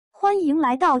欢迎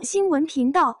来到新闻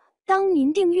频道。当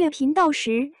您订阅频道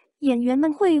时，演员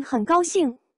们会很高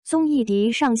兴。综艺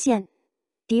迪上线，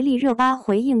迪丽热巴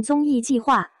回应综艺计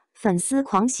划，粉丝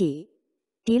狂喜。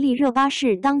迪丽热巴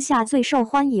是当下最受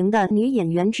欢迎的女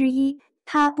演员之一，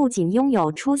她不仅拥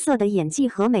有出色的演技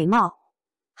和美貌，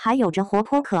还有着活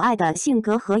泼可爱的性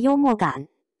格和幽默感。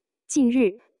近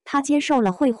日，她接受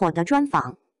了会火的专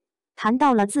访，谈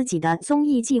到了自己的综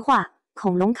艺计划、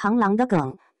恐龙扛狼的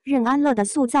梗、任安乐的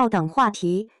塑造等话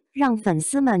题，让粉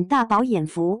丝们大饱眼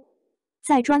福。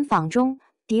在专访中，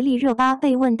迪丽热巴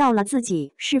被问到了自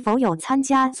己是否有参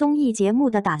加综艺节目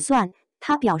的打算，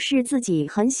她表示自己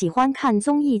很喜欢看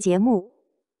综艺节目，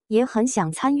也很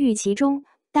想参与其中，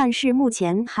但是目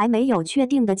前还没有确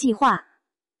定的计划。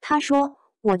她说：“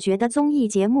我觉得综艺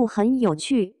节目很有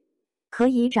趣，可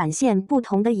以展现不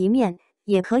同的一面，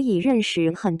也可以认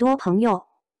识很多朋友。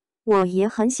我也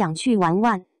很想去玩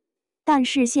玩，但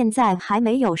是现在还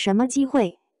没有什么机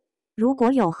会。如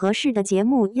果有合适的节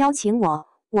目邀请我，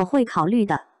我会考虑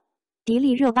的。”迪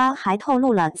丽热巴还透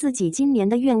露了自己今年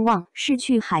的愿望是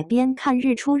去海边看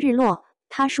日出日落。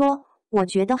她说：“我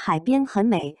觉得海边很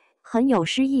美，很有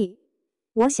诗意。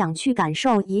我想去感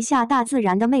受一下大自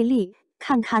然的魅力，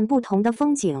看看不同的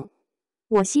风景。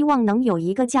我希望能有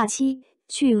一个假期，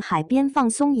去海边放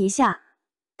松一下。”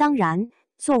当然，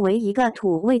作为一个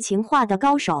土味情话的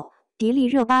高手，迪丽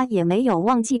热巴也没有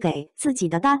忘记给自己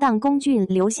的搭档龚俊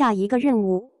留下一个任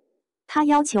务。她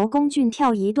要求龚俊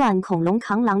跳一段恐龙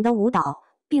扛狼的舞蹈，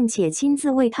并且亲自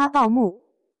为他报幕。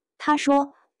她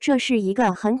说：“这是一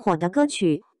个很火的歌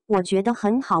曲，我觉得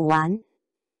很好玩。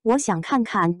我想看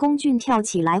看龚俊跳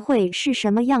起来会是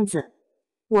什么样子。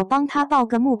我帮他报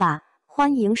个幕吧，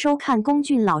欢迎收看龚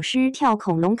俊老师跳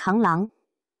恐龙扛狼。”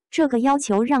这个要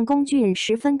求让龚俊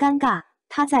十分尴尬，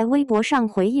他在微博上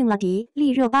回应了迪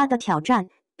丽热巴的挑战，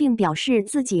并表示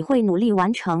自己会努力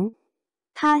完成。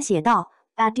他写道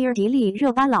：“Dear 迪丽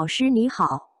热巴老师你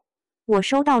好，我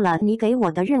收到了你给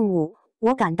我的任务，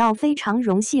我感到非常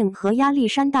荣幸和压力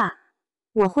山大。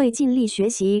我会尽力学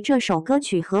习这首歌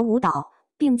曲和舞蹈，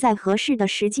并在合适的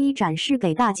时机展示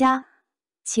给大家。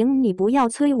请你不要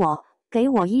催我，给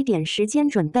我一点时间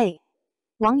准备。”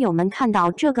网友们看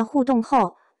到这个互动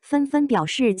后，纷纷表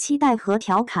示期待和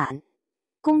调侃。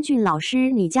龚俊老师，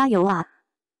你加油啊！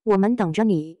我们等着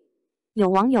你。有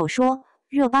网友说：“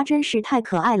热巴真是太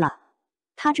可爱了，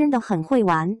她真的很会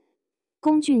玩。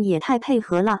龚俊也太配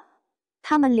合了，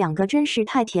他们两个真是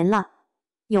太甜了。”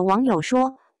有网友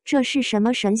说：“这是什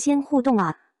么神仙互动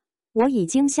啊！我已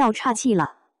经笑岔气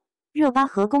了。热巴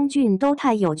和龚俊都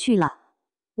太有趣了，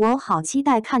我好期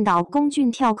待看到龚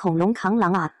俊跳恐龙扛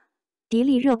狼啊！”迪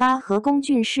丽热巴和龚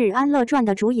俊是《安乐传》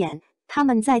的主演，他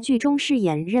们在剧中饰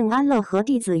演任安乐和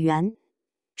弟子元，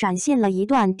展现了一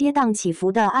段跌宕起伏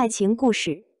的爱情故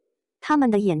事。他们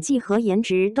的演技和颜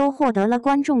值都获得了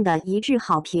观众的一致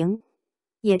好评，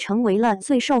也成为了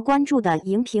最受关注的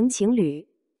荧屏情侣。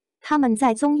他们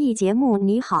在综艺节目《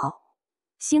你好，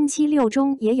星期六》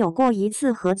中也有过一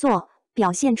次合作，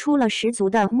表现出了十足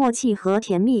的默契和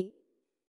甜蜜。